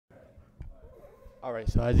Alright,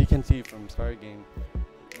 so as you can see from start game,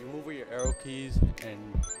 you move with your arrow keys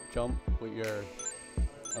and jump with your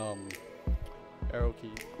arrow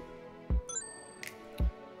key.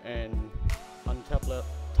 And on the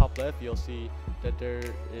top left, you'll see that there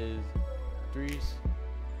is three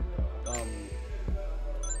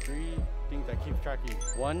things that keep track of you.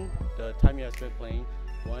 One, the time you have spent playing.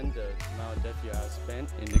 One, the amount of death you have spent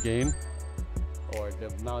in the game, or the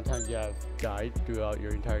amount of times you have died throughout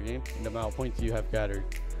your entire game, and the amount of points you have gathered.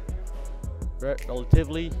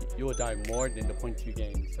 Relatively, you will die more than the points you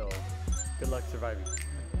gain, so good luck surviving.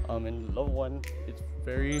 In level 1, it's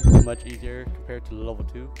very much easier compared to level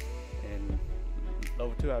 2, and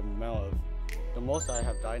level 2 I have the most I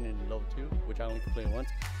have died in level 2, which I only completed once,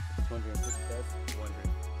 is 250 deaths,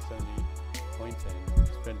 170 points, and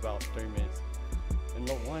spent about 30 minutes. In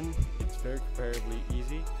level 1, it's very comparably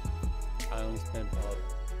easy. I only spent about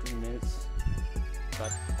 3 minutes,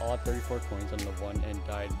 got all 34 coins on level 1, and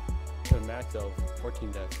died to a max of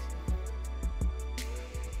 14 deaths.